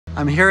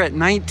I'm here at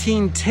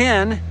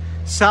 1910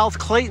 South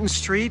Clayton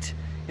Street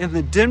in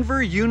the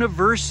Denver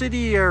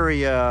University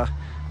area.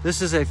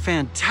 This is a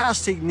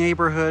fantastic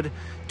neighborhood,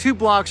 2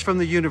 blocks from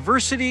the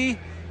university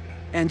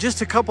and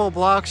just a couple of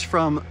blocks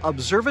from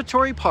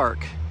Observatory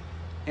Park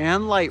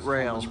and light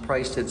rail. It's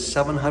priced at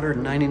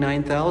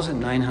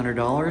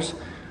 $799,900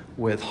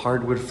 with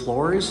hardwood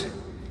floors.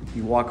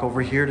 You walk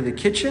over here to the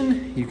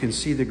kitchen, you can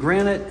see the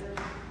granite,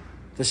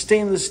 the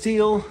stainless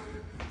steel.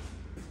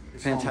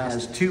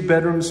 Fantastic. Has 2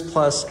 bedrooms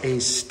plus a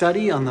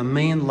study on the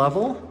main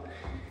level.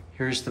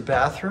 Here's the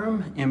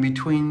bathroom in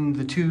between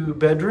the 2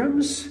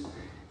 bedrooms.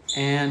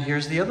 And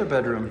here's the other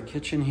bedroom.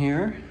 Kitchen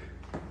here.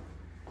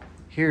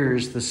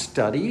 Here's the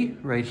study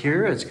right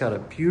here. It's got a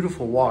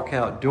beautiful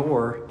walkout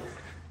door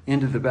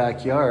into the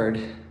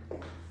backyard.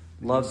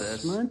 Love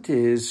this. Basement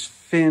is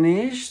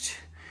finished.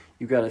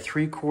 You've got a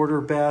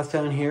 3/4 bath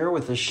down here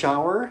with a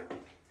shower.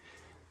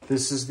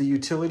 This is the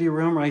utility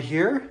room right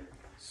here.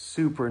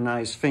 Super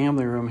nice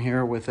family room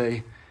here with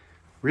a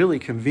really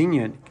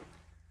convenient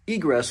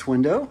egress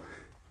window.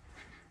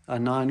 A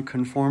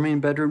non-conforming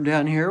bedroom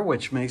down here,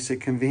 which makes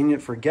it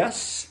convenient for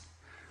guests.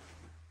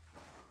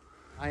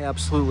 I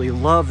absolutely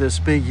love this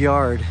big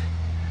yard.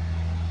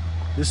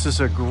 This is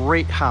a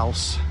great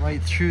house.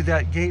 Right through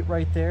that gate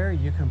right there,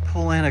 you can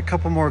pull in a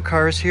couple more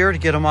cars here to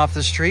get them off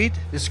the street.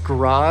 This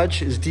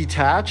garage is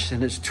detached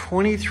and it's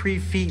 23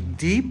 feet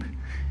deep.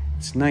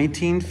 It's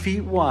 19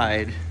 feet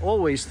wide.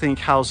 Always think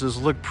houses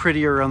look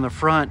prettier on the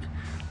front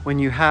when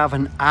you have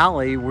an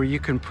alley where you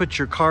can put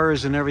your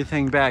cars and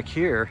everything back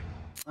here.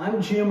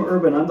 I'm Jim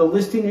Urban. I'm the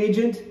listing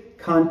agent.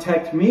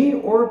 Contact me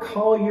or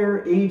call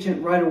your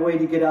agent right away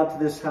to get out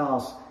to this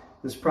house.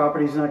 This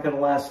property is not going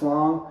to last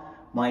long.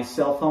 My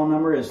cell phone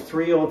number is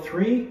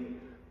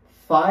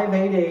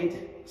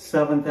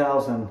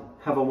 303-588-7000.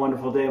 Have a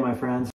wonderful day, my friends.